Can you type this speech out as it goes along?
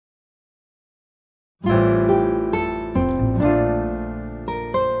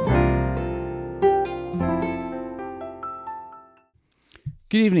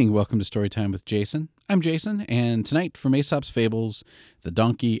Good evening. Welcome to Storytime with Jason. I'm Jason, and tonight from Aesop's Fables, The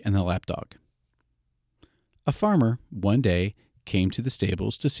Donkey and the Lapdog. A farmer, one day, came to the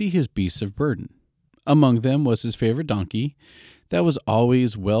stables to see his beasts of burden. Among them was his favorite donkey that was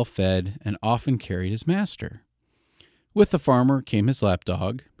always well fed and often carried his master. With the farmer came his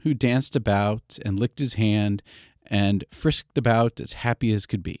lapdog, who danced about and licked his hand and frisked about as happy as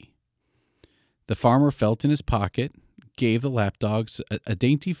could be. The farmer felt in his pocket, gave the lapdogs a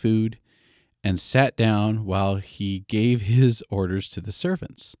dainty food, and sat down while he gave his orders to the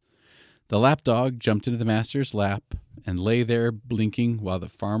servants. The lapdog jumped into the master's lap and lay there blinking while the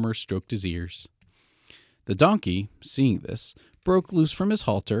farmer stroked his ears. The donkey, seeing this, broke loose from his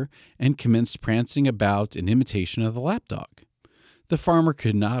halter and commenced prancing about in imitation of the lapdog. The farmer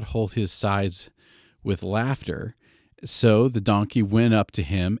could not hold his sides with laughter, so the donkey went up to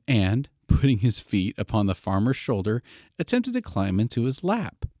him and, putting his feet upon the farmer's shoulder, attempted to climb into his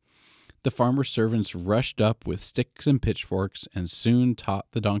lap. The farmer's servants rushed up with sticks and pitchforks and soon taught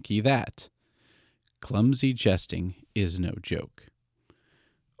the donkey that clumsy jesting is no joke.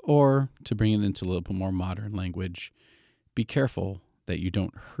 Or, to bring it into a little bit more modern language, be careful that you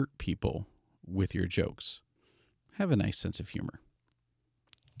don't hurt people with your jokes. Have a nice sense of humor.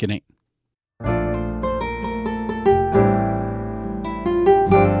 Good night.